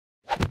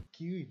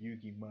you,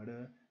 Yugi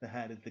Moto, the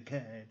heart of the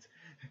cards.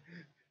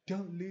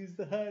 Don't lose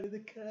the heart of the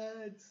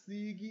cards,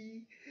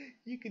 Yugi.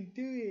 You can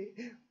do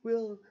it.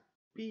 We'll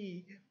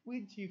be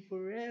with you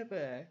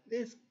forever.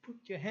 Let's put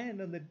your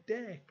hand on the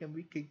deck and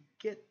we can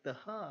get the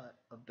heart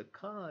of the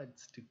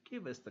cards to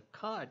give us the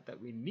card that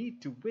we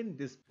need to win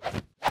this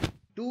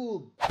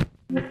duel.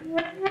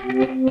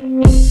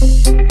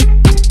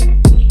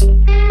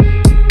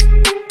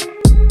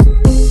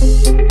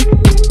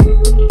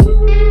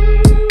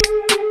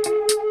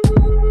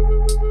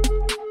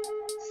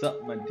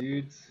 Sup my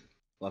dudes,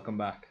 welcome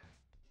back.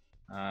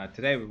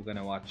 Today we're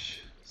gonna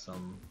watch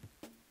some,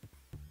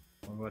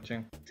 we're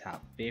watching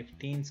top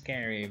 15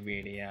 scary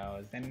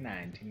videos that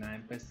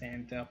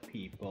 99% of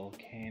people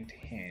can't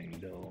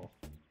handle.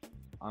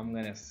 I'm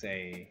gonna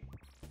say,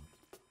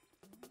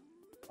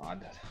 I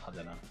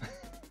don't know.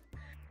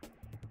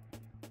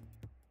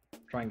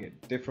 Try and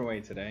get different way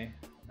today.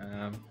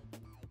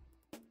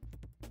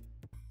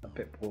 A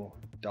bit more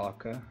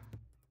darker,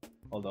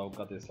 although I've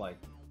got this like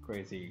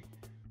crazy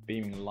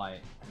beaming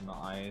light in my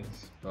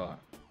eyes, but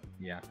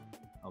yeah,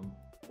 I'm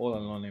all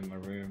alone in my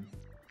room.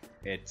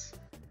 It's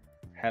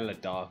hella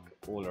dark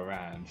all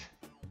around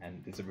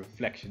and there's a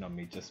reflection of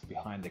me just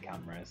behind the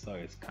camera, so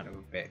it's kind of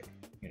a bit,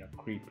 you know,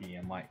 creepy.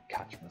 I might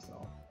catch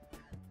myself,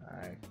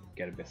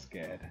 get a bit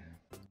scared.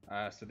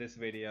 So this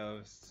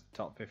video's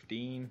top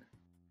 15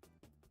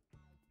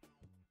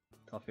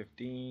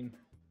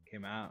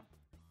 came out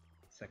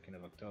 2nd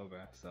of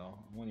October, so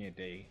I'm only a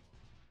day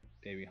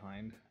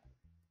behind.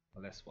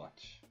 Well, let's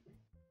watch.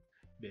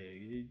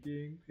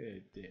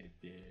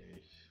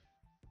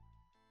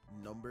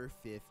 Number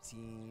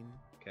 15.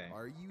 Okay.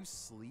 Are you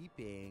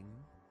sleeping?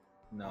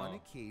 No. On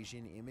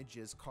occasion,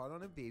 images caught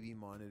on a baby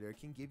monitor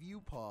can give you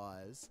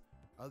pause.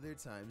 Other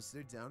times,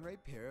 they're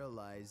downright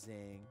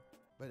paralyzing.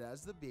 But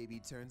as the baby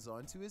turns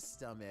onto his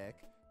stomach,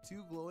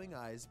 two glowing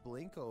eyes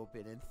blink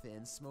open and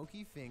thin,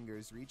 smoky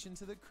fingers reach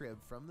into the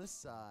crib from the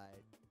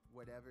side.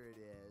 Whatever it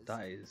is,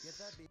 That is get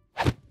that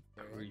baby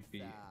creepy.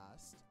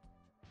 fast.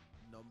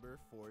 Number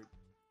 4.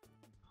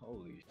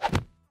 Holy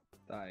shit.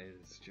 That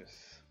is just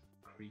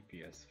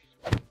creepy as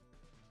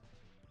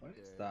what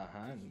is that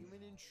hand?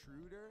 Human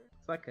intruder?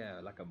 It's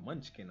like a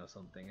munchkin or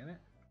something, isn't it?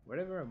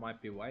 Whatever it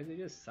might be, why is it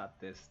just sat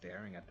there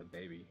staring at the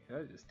baby?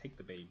 Just take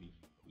the baby,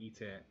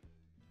 eat it,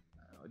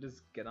 or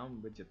just get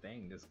on with your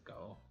thing, just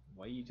go.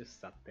 Why you just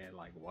sat there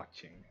like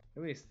watching?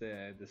 Maybe it's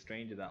the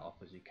stranger that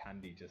offers you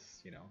candy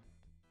just, you know,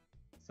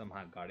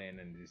 somehow got in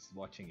and is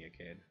watching your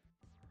kid.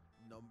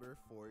 Number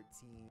 14.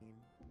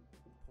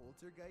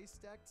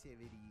 Poltergeist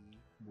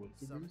activity.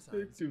 Poltergeist Sometimes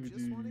activity. you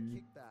just want to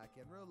kick back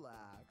and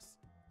relax,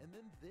 and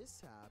then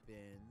this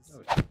happens.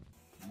 Oh,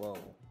 whoa.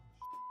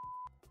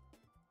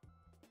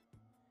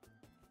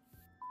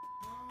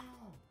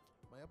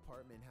 My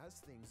apartment has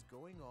things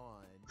going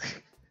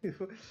on.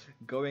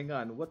 Going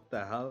on? What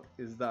the hell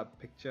is that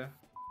picture?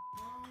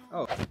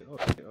 Oh,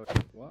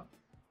 what?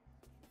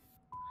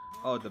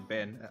 Oh, the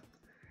bin.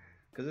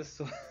 Cause it's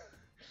so.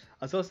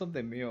 I saw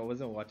something new. I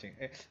wasn't watching.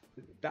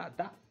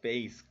 That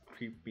face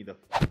creeped me the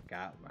fuck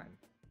out, man.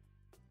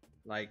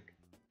 Like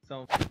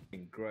some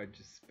fucking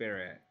grudge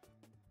spirit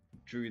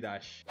drew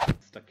that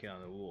shit, stuck it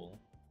on the wall,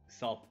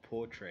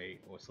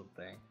 self-portrait or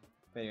something.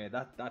 But anyway,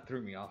 that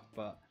threw me off.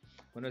 But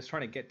when I was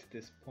trying to get to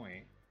this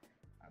point,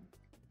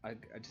 I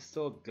just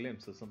saw a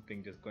glimpse of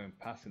something just going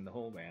past in the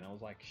hallway, and I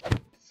was like, shit,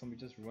 did somebody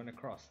just run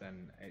across?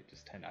 And it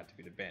just turned out to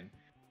be the bin.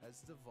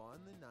 As Devon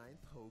the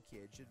 9th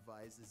Hokage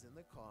advises in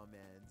the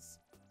comments,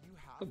 you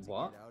have The to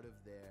what? get out of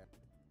there.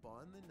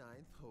 Devon the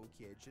 9th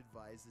Hokage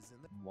advises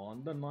in the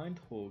Von the 9th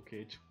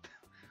Hokage.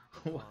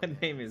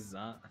 What name is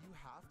that? You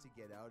have to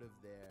get out of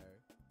there.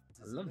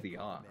 I love the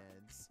art.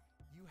 Comments,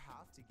 you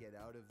have to get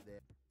out of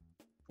there.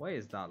 Why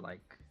is that,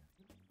 like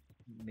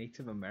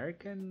Native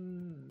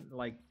American?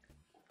 Like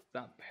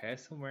that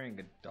person wearing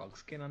a dog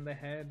skin on their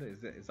head?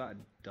 Is that a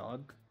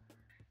dog?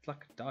 It's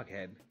like a dog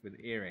head with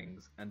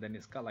earrings, and then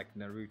it's got like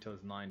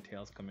Naruto's 9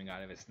 tails coming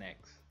out of its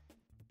neck.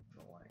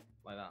 So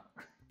like that.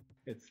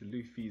 It's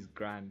Luffy's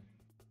granddad.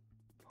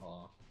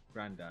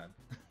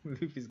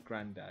 Luffy's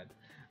granddad.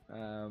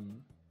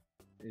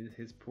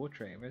 His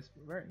portrait. It's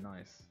very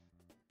nice.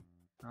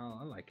 Oh,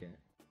 I like it.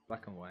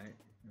 Black and white.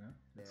 You know,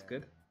 it's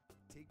good.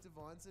 Take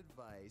Devon's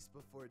advice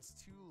before it's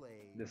too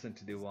late. Listen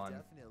to Devon.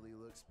 Definitely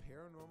looks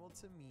paranormal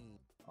to me.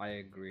 I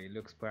agree.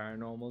 Looks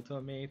paranormal to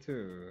me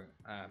too.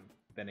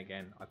 Then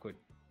again, I could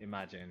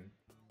imagine,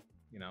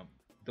 you know,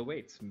 the way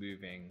it's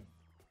moving.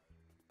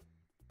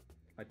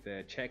 Like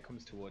the chair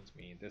comes towards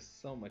me. There's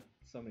so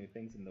many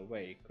things in the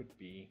way. It could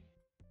be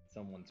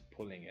someone's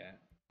pulling it.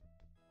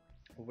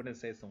 I wouldn't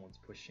say someone's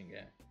pushing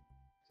it.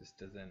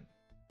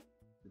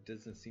 It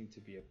doesn't seem to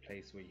be a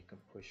place where you can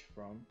push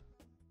from.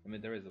 I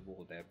mean, there is a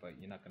wall there, but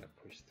you're not gonna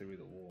push through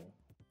the wall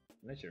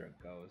unless you're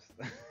a ghost.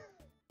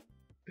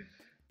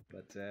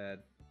 But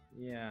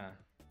yeah,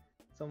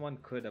 someone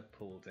could have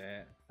pulled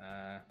it.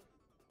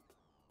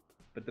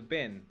 But the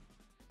bin,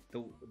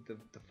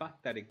 the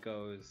fact that it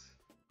goes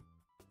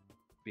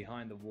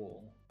behind the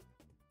wall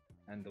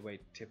and the way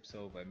it tips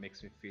over, it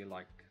makes me feel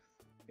like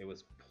it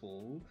was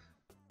pulled.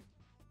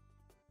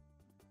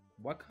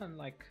 What kind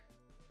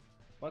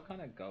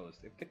of ghost,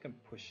 if they can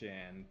push it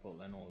and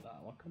pull and all that,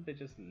 why can't they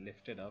just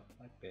lift it up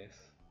like this?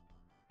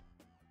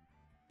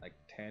 Like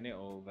turn it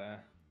over,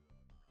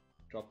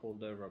 drop all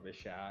the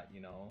rubbish out,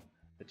 you know,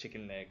 the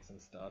chicken legs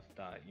and stuff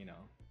that, you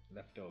know,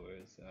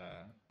 leftovers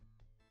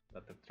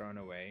that they've thrown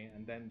away,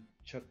 and then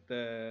chuck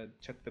the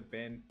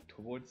bin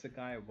towards the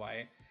guy.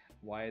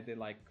 Why are they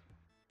like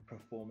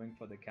performing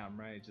for the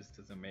camera? It just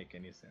doesn't make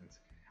any sense.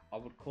 I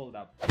would call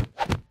that,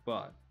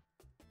 but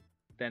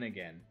then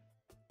again,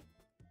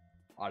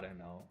 I don't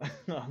know.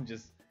 I'm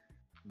just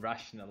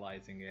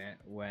rationalizing it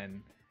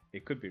when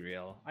it could be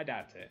real. I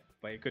doubt it,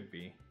 but it could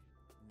be.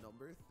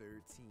 Number 13.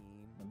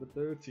 Number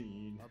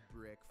 13. A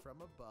brick from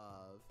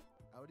above.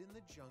 Out in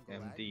the jungle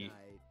MD. at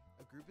night,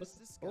 a group is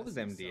discussing What was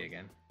MD something.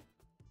 again?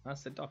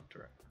 That's the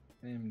doctorate.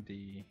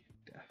 MD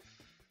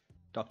Def.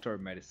 Doctor of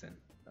Medicine.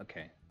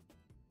 Okay.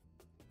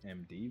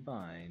 MD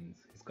Vines.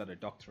 He's got a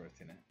doctorate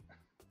in it.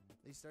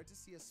 They start to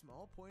see a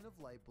small point of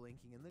light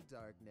blinking in the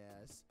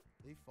darkness.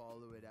 They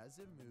follow it as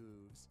it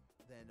moves.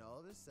 Then all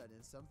of a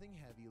sudden, something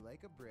heavy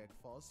like a brick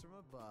falls from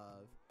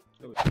above.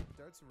 The Oh. group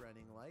starts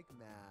running like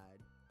mad.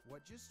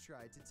 What just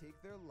tried to take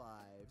their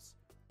lives?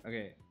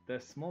 Okay, the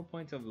small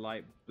point of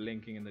light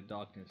blinking in the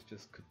darkness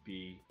just could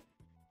be,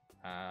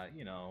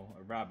 you know,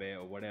 a rabbit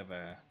or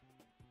whatever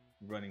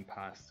running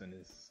past, and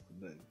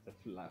the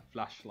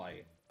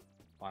flashlight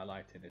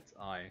highlighted its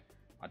eye.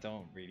 I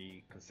don't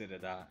really consider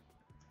that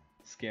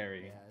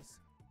scary. Yes.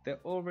 They're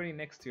already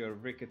next to a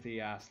rickety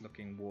ass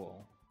looking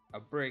wall. A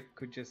brick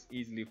could just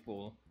easily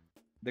fall.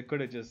 They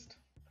could have just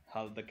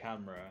held the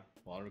camera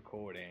while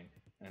recording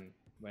and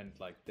went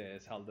like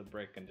this, held the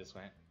brick and just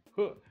went,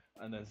 huh,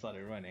 and then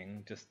started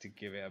running just to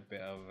give it a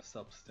bit of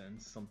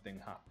substance. Something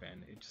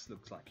happened. It just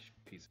looks like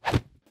a piece of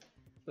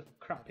it's a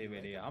crappy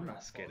video. I'm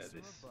not scared of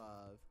this.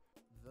 Above,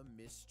 the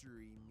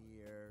mystery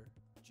mirror.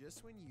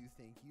 Just when you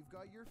think you've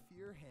got your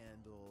fear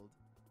handled,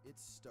 it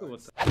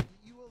starts to eat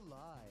you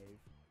alive.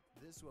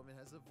 This woman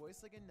has a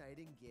voice like a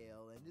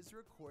nightingale and is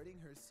recording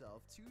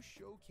herself to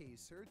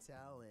showcase her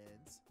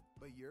talents.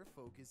 But your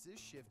focus is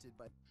shifted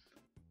by...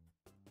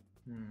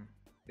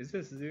 Is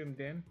this zoomed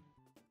in?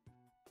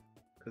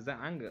 Because the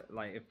angle,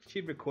 like if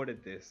she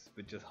recorded this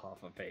with just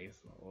half a face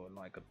or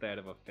like a third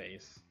of a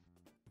face,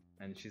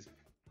 and she's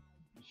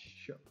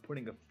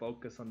putting a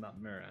focus on that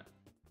mirror,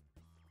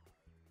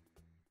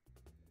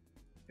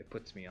 it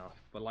puts me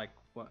off. But like,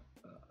 what?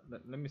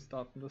 Let me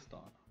start from the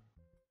start.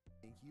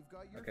 Think you've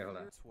got your Okay, hold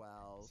on.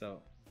 12.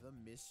 So The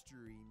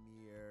mystery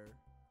mirror.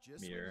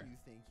 Just mirror. when you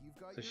think you've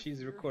got So your she's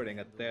fear recording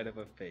a third of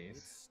handled, her it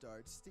face.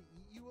 starts to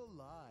eat you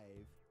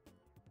alive.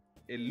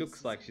 It This looks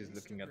is like an she's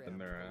looking at the Instagram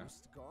mirror.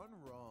 post gone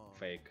wrong.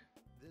 Fake.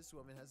 This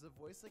woman has a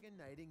voice like a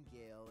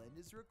nightingale and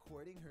is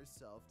recording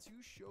herself to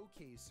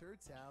showcase her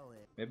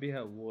talent. Maybe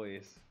her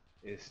voice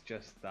is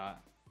just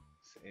that.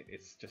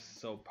 It's just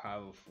so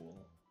powerful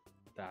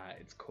that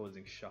it's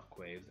causing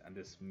shockwaves, and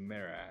this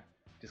mirror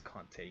just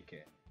can't take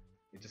it.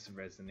 It just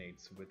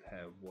resonates with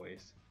her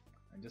voice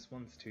and just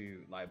wants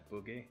to like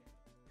boogie.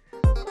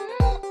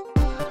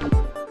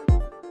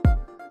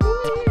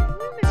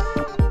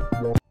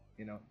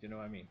 You know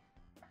what I mean?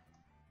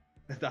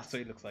 That's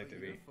what it looks like to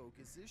But me. your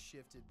focus is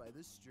shifted by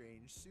the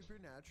strange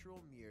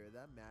supernatural mirror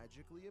that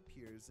magically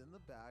appears in the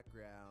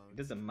background. It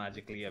doesn't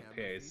magically The camera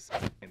appear, it's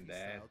faces in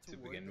there style to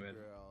toward begin the with.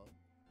 girl.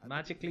 At the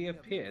Magically beginning of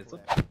the appears?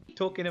 clip, What are you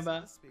talking you can see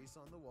about? the space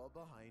on the wall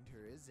behind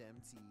her is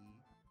empty.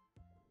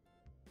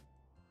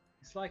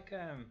 It's like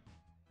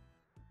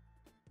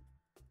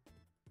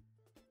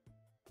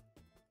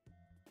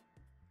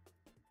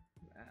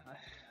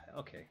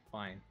okay,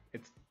 fine.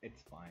 It's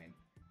fine.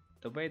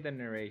 The way the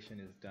narration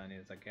is done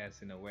is, I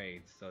guess, in a way,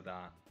 it's so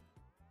that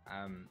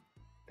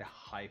the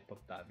hype of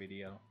that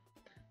video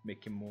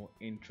make it more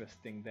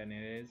interesting than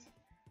it is.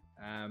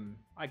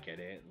 I get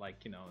it.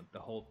 Like, you know, the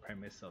whole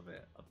premise of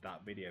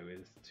that video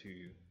is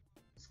to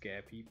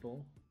scare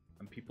people,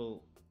 and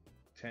people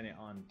turn it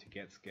on to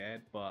get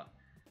scared. But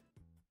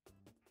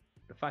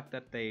the fact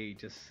that they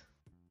just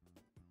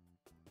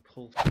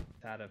pull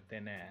out of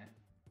thin air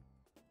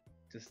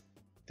just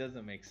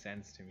doesn't make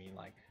sense to me.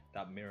 Like,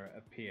 that mirror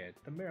appeared.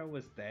 The mirror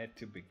was there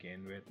to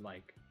begin with.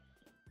 Like,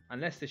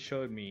 unless they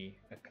showed me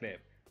a clip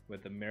where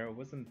the mirror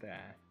wasn't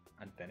there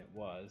and then it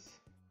was,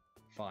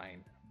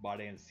 fine, but I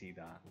didn't see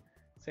that.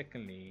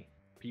 Secondly,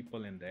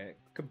 people in there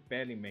could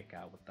barely make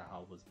out what the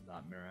hell was in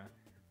that mirror.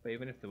 But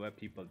even if there were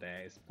people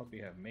there, it's probably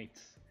her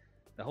mates.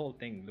 The whole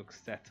thing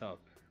looks set up.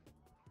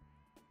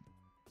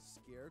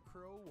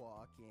 Scarecrow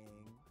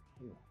walking.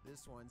 Ooh.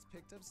 This one's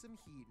picked up some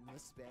heat in the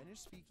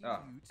Spanish-speaking Oh,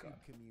 YouTube God.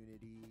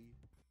 community.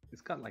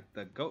 It's got like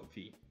the goat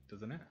feet,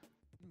 doesn't it?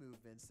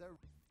 Movements that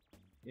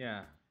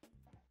Yeah.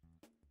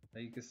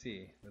 Like you can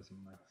see, there's a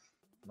mess.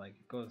 Like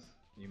it goes,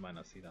 you might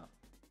not see that.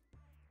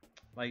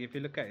 Like if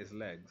you look at his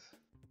legs,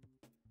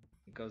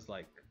 it goes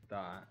like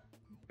that,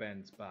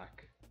 bends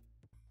back,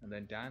 and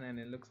then down, and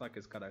it looks like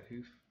it's got a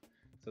hoof.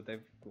 So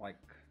they've like,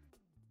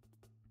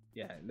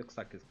 yeah, it looks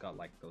like it's got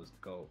like those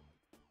goat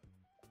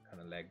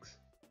kind of legs.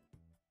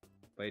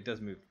 but it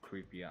does move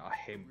creepy. I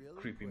hate Really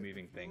creepy quick,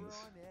 moving if you were things.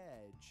 on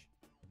edge,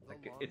 the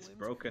Like it's long-limbed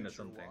broken or creature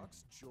something.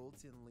 walks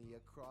joltingly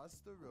across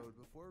the road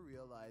before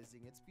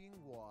realizing it's being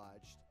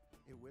watched.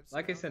 It whips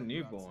Like it's a around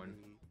newborn.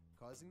 abruptly,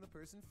 causing the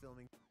person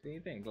filming. Do you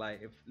think?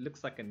 Like it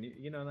looks like a new,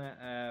 you know,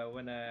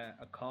 when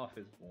a calf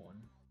is born,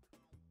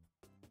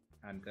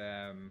 and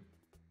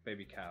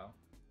baby cow,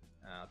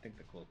 I think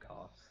they're called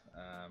calves.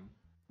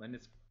 When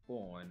it's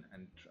born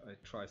and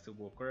tries to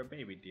walk, or a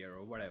baby deer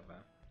or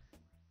whatever,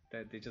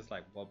 they're just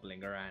like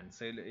wobbling around.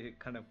 So it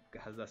kind of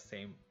has that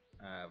same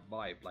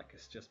vibe, like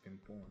it's just been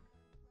born.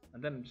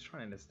 And then I'm just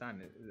trying to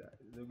understand it.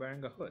 They're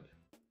wearing a hood,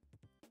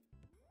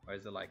 or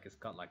is it like it's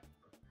got like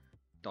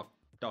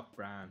Doc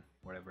Brown,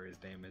 whatever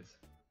his name is,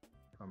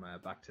 from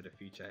Back to the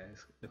Future? It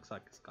looks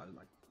like it's got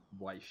like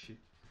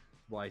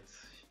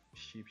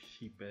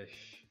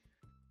sheepish,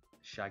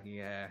 shaggy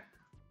hair.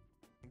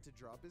 To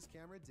drop his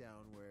camera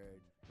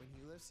downward. When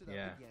he lifts it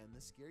Yeah. up again,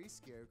 the scary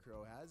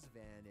scarecrow has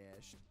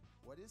vanished.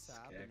 What is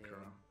happening?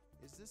 Scarecrow.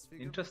 Is this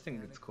figure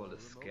Interesting it's called a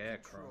mechanical, remote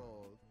scarecrow.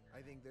 controlled?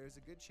 I think there's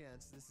a good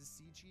chance this is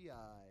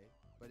CGI.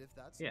 But if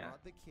that's Yeah.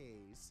 not the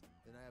case,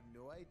 then I have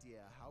no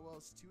idea how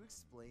else to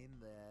explain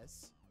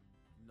this.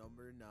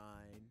 Number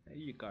 9.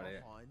 You got A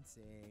it.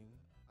 haunting.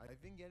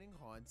 I've been getting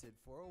haunted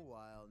for a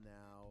while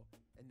now,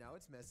 and now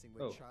it's messing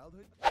with Oh.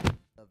 childhood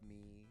of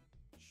me.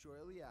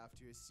 Shortly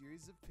after, a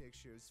series of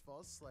pictures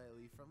falls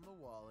slightly from the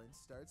wall and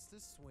starts to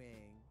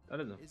swing. That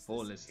doesn't Is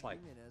fall. this a It's like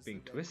demon, as being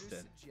the Redditor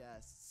twisted.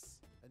 suggests?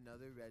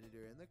 Another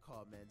Redditor in the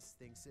comments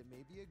thinks it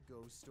may be a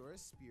ghost or a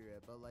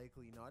spirit, but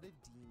likely not a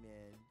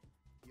demon.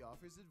 He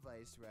offers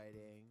advice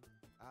writing.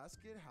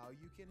 Ask it how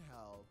you can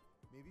help.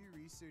 Maybe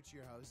research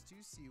your house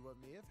to see what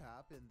may have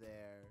happened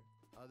there.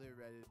 Other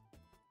Reddit.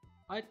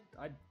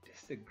 I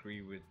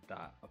disagree with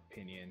that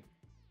opinion.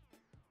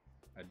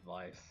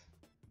 Advice.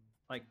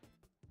 Like,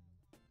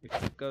 if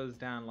it goes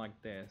down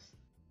like this,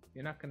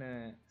 you're not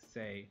gonna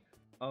say,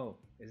 "Oh,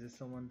 is there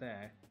someone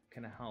there?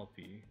 Can I help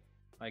you?"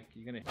 Like,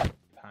 you're gonna shit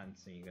your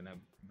pants and you're gonna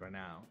run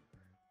out,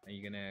 and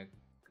you're gonna,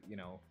 you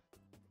know,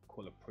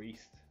 call a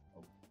priest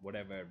or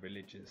whatever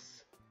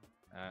religious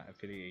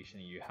affiliation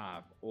you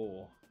have,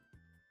 or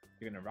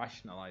you're gonna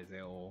rationalize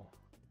it, or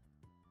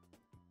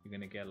you're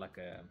gonna get like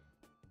a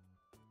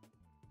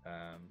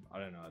I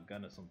don't know, a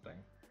gun or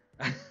something.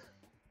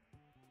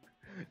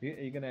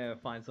 You're gonna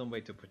find some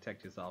way to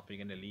protect yourself. You're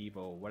gonna leave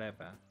or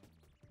whatever.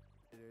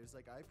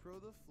 Like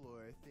iPro the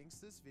Floor thinks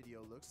this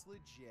video looks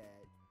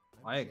legit.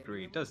 I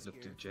agree, it does look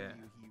legit.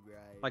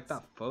 Like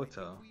that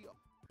photo.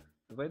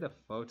 The way the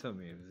photo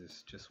moves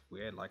is just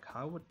weird. Like,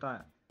 how would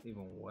that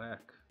even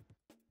work?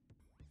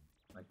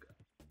 Like,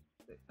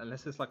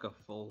 unless it's like a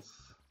false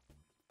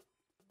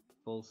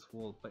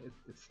wall, but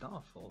it's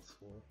not a false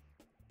wall.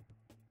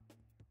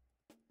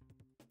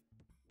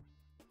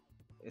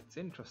 It's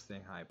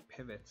interesting how it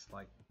pivots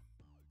like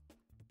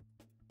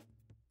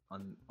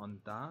on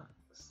that.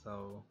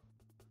 So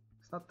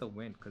it's not the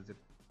wind, because it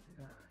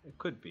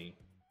could be,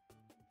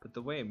 but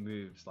the way it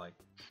moves like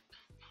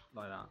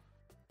that.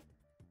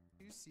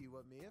 You see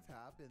what may have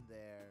happened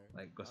there.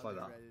 Like goes like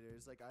that.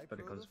 Redditors like But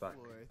it comes back.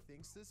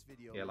 Thinks this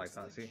video Yeah, like looks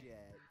that. See?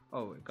 legit.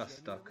 Oh, it got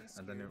stuck, Genuinely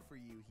and then it. scared for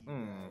you, he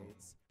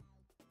writes.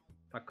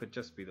 That could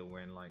just be the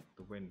wind. Like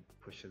the wind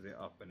pushes it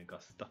up, and it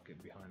got stuck in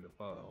behind the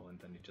photo, and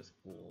then it just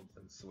falls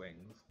and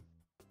swings.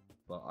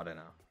 But I don't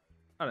know.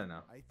 I don't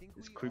know. I think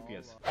It's we creepy all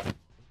as. are.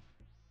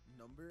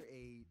 Number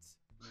 8.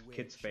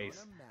 Kid's Wish on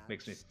face a map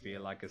makes me feel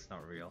skin. like it's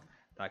not real.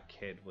 That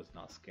kid was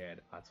not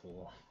scared at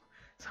all.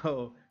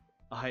 So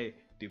I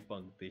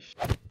debunked this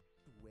shit.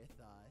 With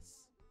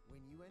us.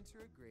 When you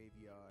enter a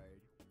graveyard,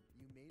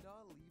 you may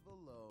not leave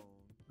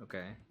alone.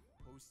 Okay.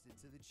 Posted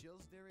to the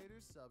Chills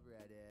Narrator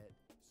subreddit,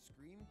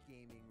 Scream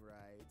Gaming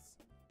writes,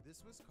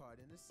 "This was caught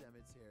in a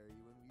cemetery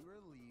when we were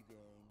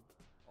leaving.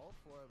 All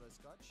 4 of us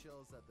got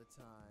chills at the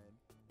time,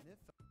 and it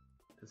felt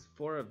There's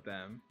 4 of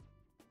them.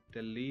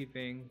 They're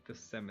leaving the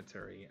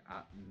cemetery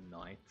at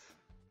night.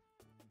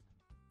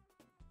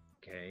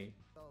 Okay.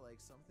 like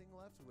something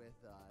left with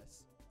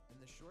us. In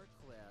the short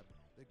clip,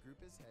 the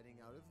group is heading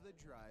out of the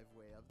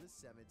driveway of the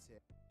cemetery.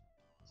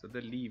 So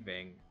they're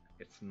leaving.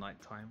 It's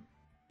nighttime.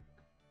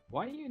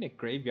 Why are you in a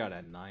graveyard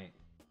at night?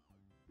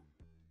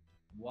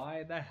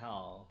 Why the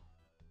hell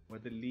were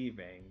they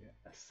leaving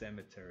a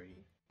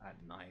cemetery at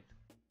night?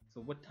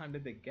 So what time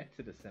did they get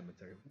to the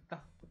cemetery?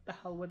 What the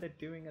hell were they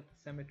doing at the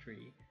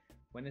cemetery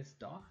when it's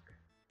dark?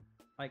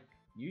 Like,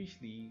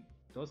 usually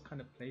those kind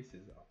of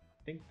places, I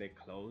think they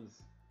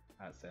close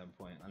at a certain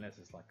point, unless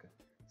it's like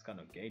it's got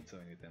no gates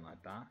or anything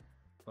like that.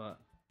 But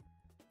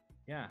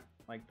yeah,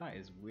 like that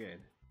is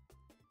weird.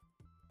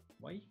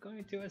 Why are you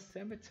going to a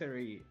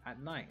cemetery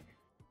at night?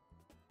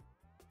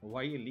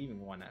 Why are you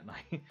leaving one at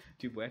night?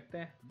 Do you work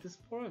there? There's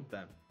 4 of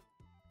them.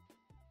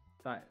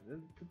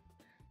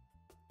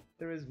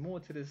 There is more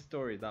to this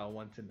story that I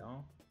want to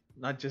know,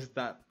 not just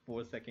that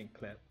 4-second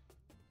clip.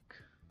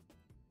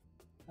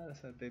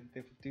 So they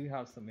do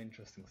have some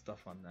interesting stuff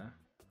on there.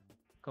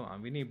 Come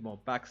on, we need more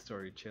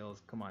backstory,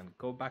 Chills. Come on,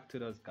 go back to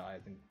those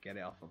guys and get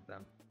it off of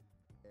them.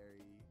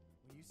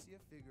 When you see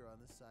a figure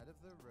on the side of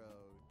the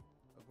road.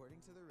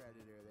 According to the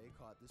Redditor, they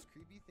caught this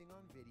creepy thing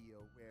on video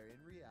where in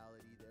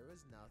reality there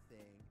was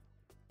nothing.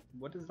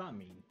 What does that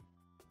mean?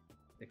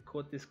 They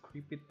caught this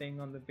creepy thing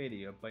on the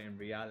video, but in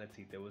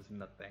reality there was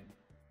nothing.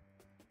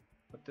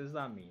 What does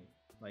that mean?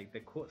 Like,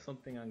 they caught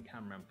something on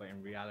camera, but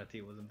in reality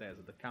it wasn't there,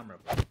 so the camera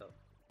fucked up.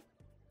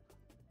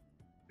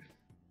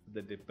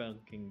 They're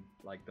debunking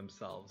like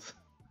themselves.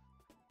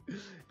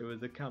 It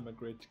was a camera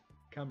glitch,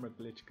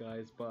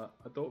 guys, but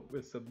I thought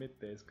we'd submit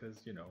this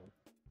because, you know,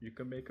 you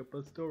can make up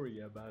a story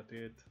about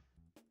it.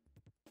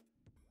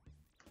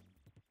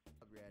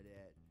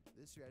 Reddit.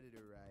 This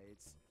Redditor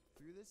writes,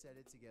 "Threw this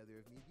edit together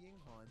of me being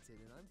haunted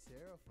and I'm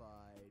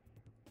terrified."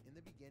 In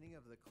the beginning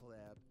of the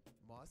clip,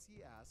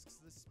 Mossy asks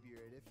the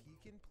spirit if he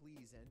can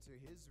please enter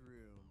his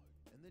room,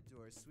 and the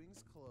door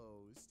swings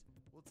closed.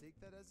 We'll take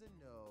that as a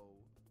no.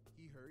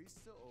 He hurries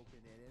to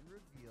open it and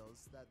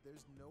reveals that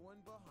there's no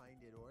one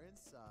behind it or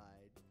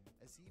inside,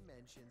 as he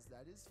mentions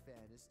that his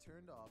fan is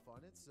turned off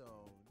on its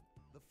own.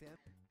 The fan.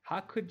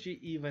 How could you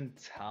even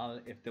tell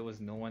if there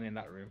was no one in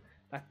that room?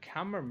 That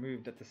camera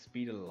moved at the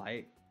speed of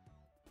light.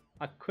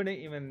 I couldn't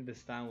even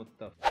understand what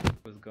the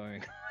f was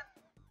going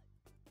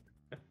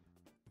on.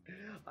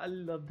 I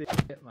love this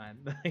shit, man.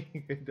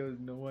 Like, there was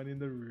no one in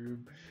the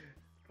room.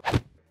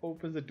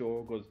 Opens the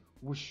door, goes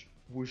whoosh,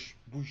 whoosh,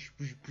 whoosh,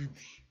 whoosh,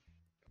 whoosh.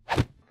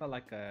 Felt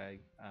like I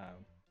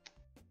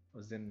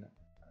was in,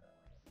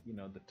 you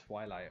know, the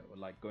Twilight, or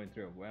like going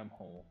through a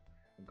wormhole,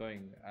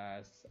 going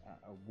as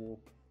a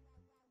warp.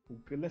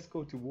 Let's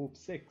go to warp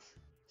 6,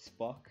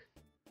 Spock,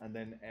 and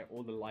then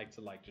all the lights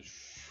are like just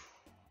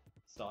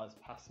stars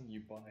passing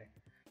you by.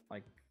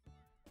 Like,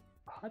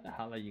 how the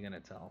hell are you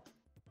gonna tell?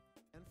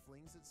 And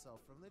flings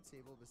itself from the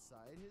table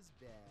beside his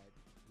bed.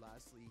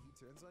 Lastly,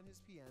 he turns on his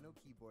piano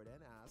keyboard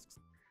and asks,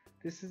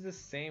 This is the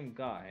same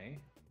guy.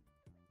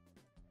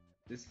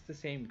 This is the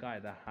same guy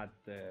that had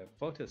the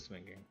photo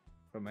swinging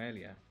from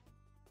earlier.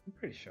 I'm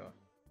pretty sure.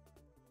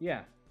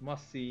 Yeah,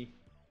 Mossy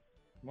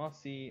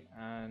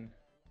and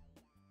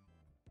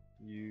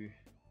you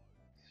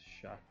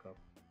shack up.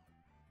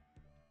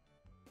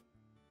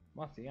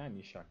 Mossy and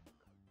you shack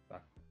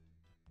back.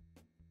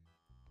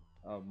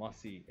 Oh,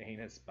 Mossy ain't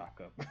his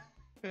backup.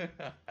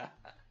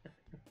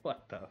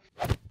 What the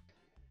f.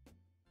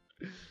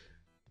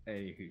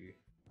 Anywho.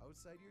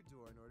 outside your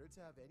door in order to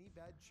have any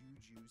bad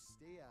juju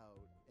stay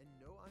out and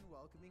no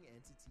unwelcoming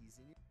entities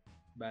in your...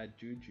 Bad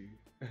juju.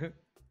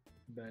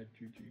 Bad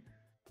juju.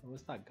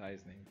 What's that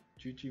guy's name?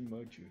 Yugi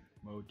Moto.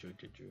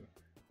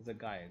 There's a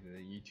guy,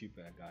 the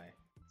YouTuber guy.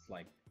 It's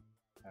like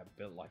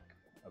built like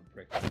a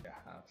brick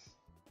house.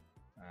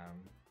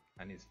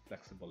 And he's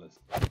flexible as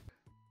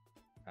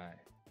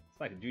it's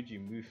like Yugi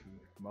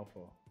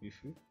Moto.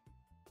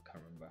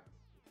 Can't remember.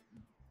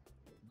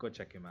 Go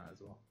check him out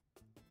as well.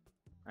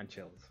 And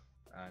Chills,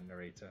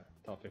 narrator,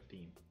 top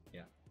 15.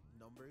 Yeah.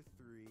 Number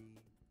 3,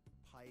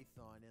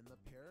 Python and the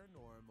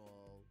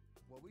Paranormal.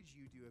 What would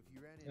you do if you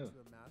ran into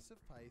a massive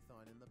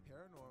python in the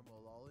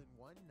paranormal all in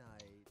one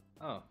night?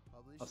 Oh,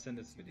 Published I've seen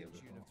this in video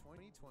June before.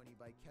 of 2020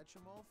 by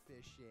Catch'emall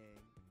Fishing.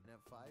 And at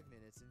 5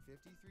 minutes and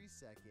 53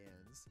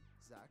 seconds,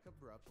 Zach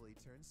abruptly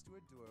turns to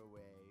a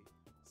doorway,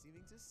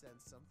 seeming to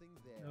sense something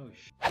there. Oh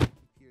It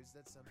appears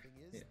that something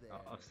is there.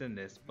 I've seen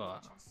this,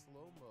 but Watching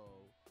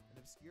slow-mo, an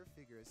obscure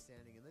figure is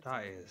standing in the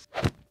that doorway. is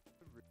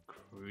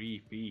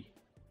creepy.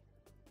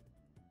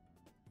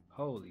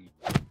 Holy.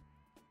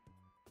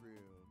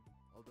 Room.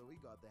 Although he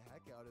got the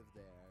heck out of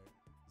there,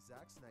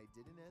 Zach's night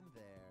didn't end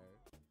there.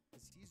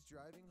 As he's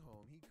driving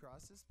home, he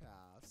crosses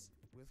paths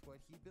with what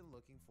he'd been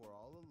looking for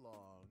all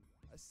along,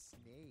 a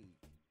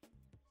snake.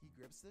 He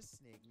grips the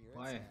snake near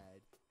Why? its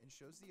head and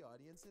shows the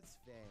audience its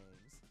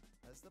fangs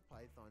as the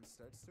python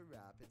starts to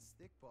wrap its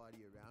thick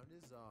body around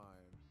his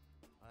arm.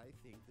 I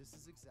think this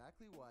is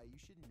exactly why you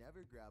should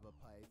never grab a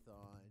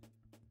python.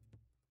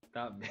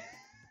 That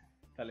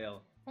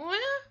little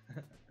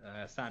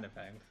sound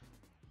effect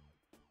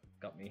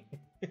got me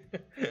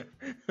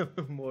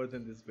more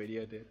than this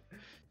video did.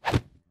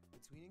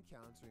 Between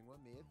encountering what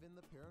may have been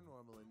the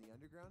paranormal in the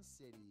underground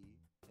city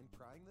and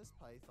prying this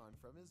python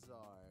from his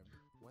arm,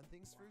 one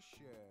thing's for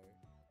sure,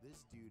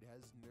 this dude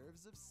has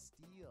nerves of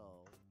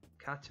steel.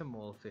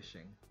 Catch-em-all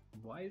fishing.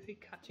 Why is he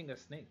catching a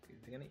snake?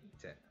 Is he gonna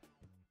eat it?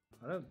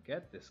 I don't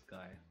get this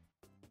guy.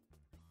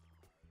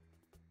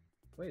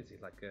 What is he,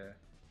 like a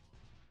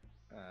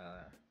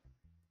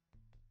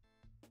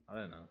I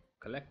don't know,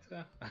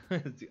 collector?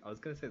 I was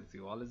gonna say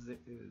zoologist.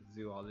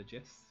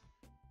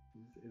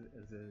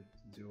 Is a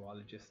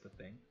zoologist a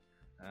thing?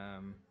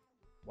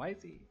 Why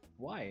is he?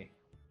 Why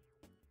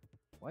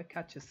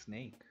catch a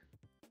snake?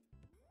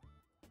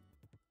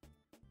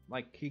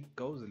 Like, he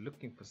goes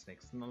looking for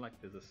snakes. It's not like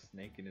there's a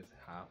snake in his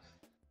house,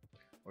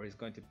 or he's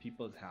going to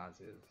people's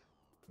houses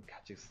and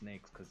catching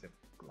snakes because they've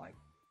like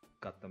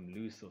got them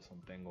loose or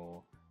something,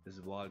 or there's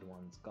wild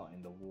ones got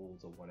in the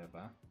walls or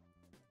whatever.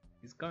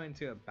 He's going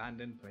to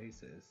abandoned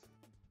places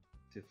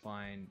to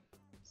find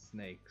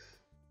snakes,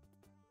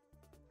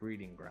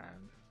 breeding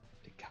ground,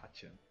 to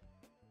catch them.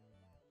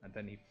 And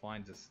then he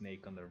finds a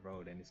snake on the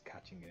road and he's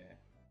catching it.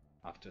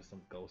 after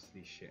some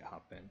ghostly shit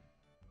happened.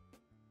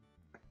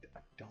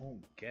 I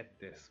don't get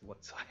this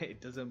whatsoever.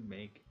 It doesn't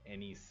make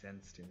any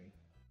sense to me.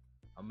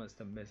 I must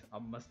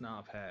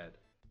not have had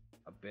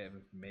a bit of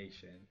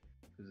information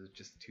because it's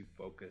just too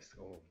focused.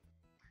 Or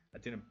I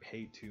didn't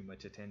pay too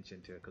much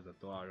attention to it because I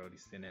thought I'd already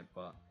seen it,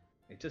 but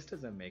it just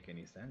doesn't make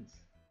any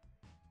sense.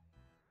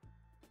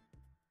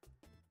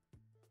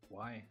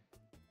 Why?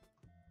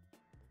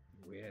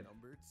 Weird.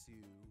 Number 2,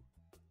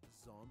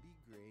 zombie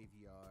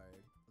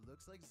graveyard. It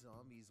looks like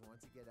zombies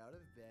want to get out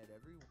of bed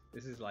every.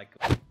 This is like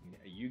a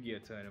Yu-Gi-Oh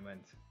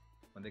tournament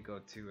when they go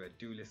to a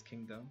duelist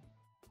kingdom,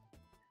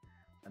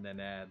 and then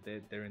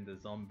they're in the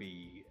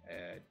zombie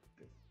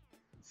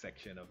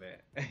section of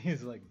it.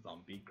 It's like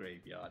zombie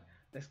graveyard.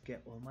 Let's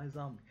get all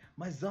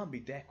my zombie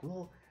deck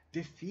will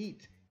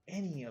defeat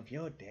any of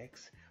your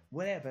decks.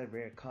 Whatever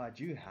rare card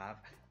you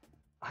have,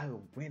 I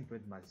will win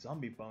with my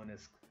zombie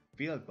bonus,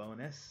 field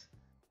bonus.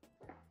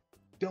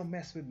 Don't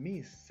mess with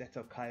me,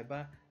 Seto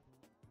Kaiba.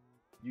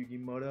 Yugi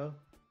Moto,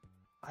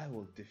 I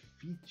will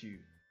defeat you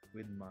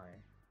with my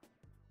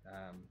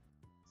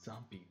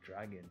zombie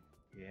dragon.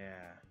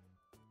 Yeah.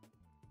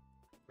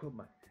 Put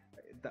my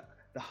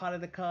the heart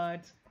of the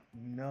cards.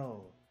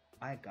 No,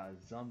 I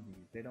got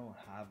zombies. They don't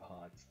have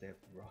hearts. They're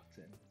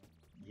rotten.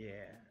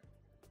 Yeah.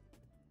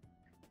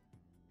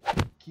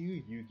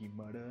 You, Yugi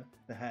Moto,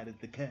 the heart of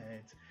the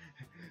cards.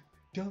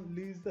 Don't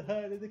lose the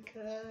heart of the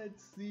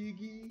cards,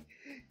 Yugi.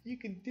 You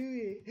can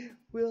do it.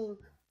 We'll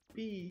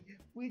be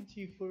with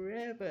you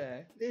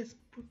forever. Let's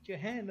put your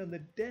hand on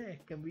the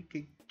deck and we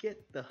can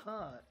get the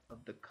heart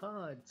of the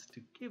cards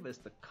to give us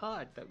the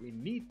card that we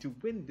need to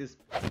win this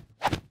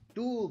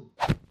duel.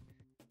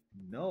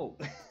 No.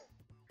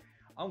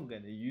 I'm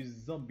gonna use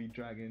Zombie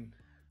Dragon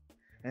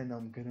and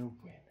I'm gonna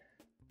win.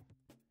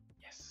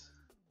 Yes.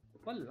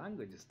 What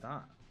language is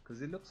that?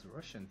 Because it looks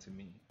Russian to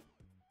me.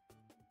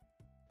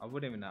 I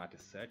wouldn't even know how to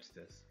search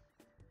this.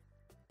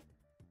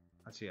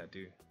 Actually, I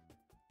do.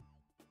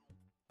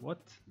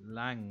 What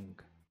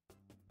language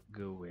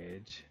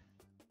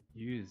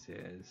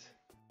uses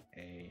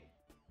a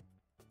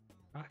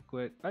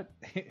backwards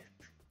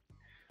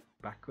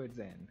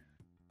N?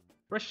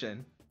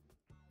 Russian?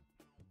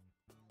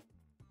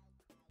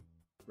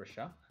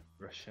 Russia?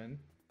 Russian?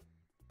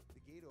 The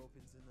gate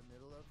opens in the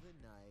middle of the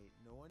night.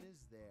 No one is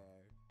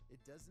there.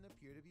 It doesn't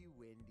appear to be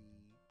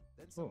windy.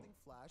 Then something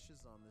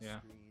flashes on the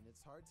screen. It's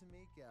hard to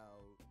make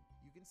out.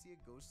 You can see a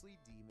ghostly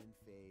demon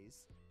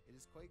face. It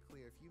is quite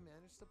clear if you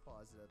manage to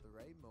pause it at the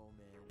right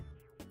moment.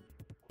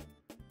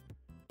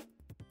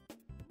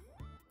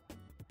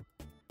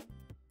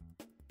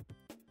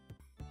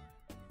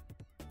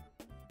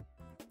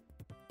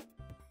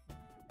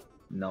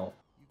 No.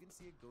 You can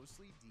see a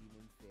ghostly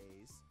demon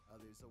face.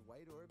 There's a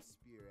white orb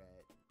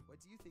spirit. What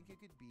do you think it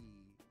could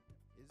be?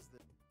 Is the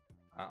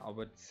I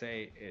would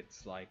say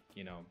it's like,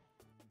 you know,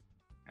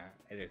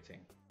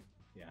 editing.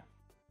 Yeah.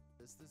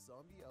 It's the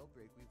zombie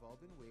outbreak we've all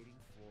been waiting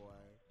for.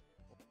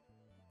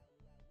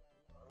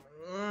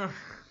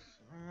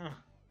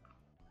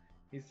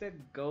 He said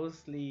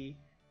ghostly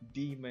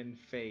demon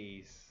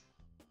face,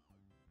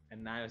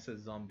 and now it's a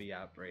zombie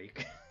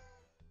outbreak.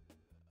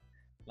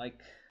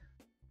 Like,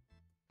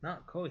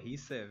 not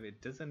cohesive.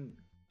 It doesn't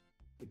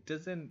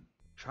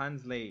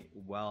translate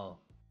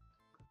well.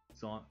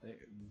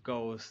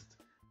 Ghost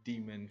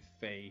demon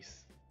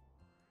face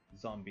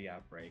zombie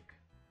outbreak.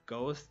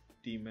 Ghost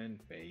demon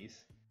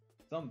face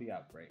zombie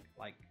outbreak.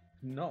 Like,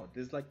 no,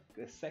 there's like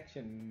a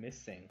section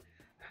missing.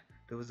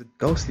 There was a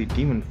ghostly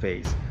demon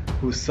face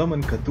who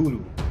summoned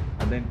Cthulhu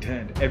and then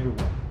turned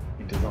everyone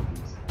into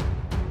zombies.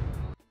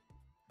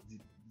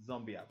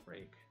 Zombie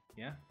outbreak.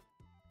 Yeah?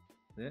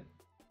 Is it?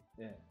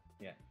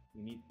 Yeah.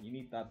 You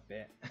need that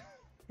bit.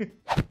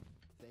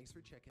 Thanks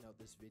for checking out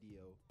this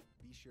video.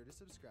 Be sure to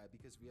subscribe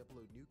because we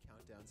upload new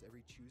countdowns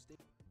every Tuesday.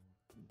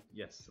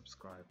 Yes,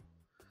 subscribe.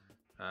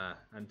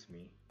 And to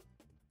me.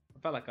 I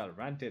felt like I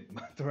ranted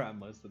throughout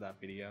most of that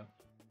video.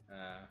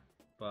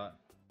 But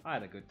I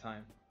had a good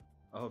time.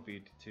 I hope you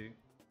did too.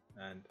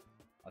 And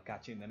I'll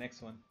catch you in the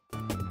next one.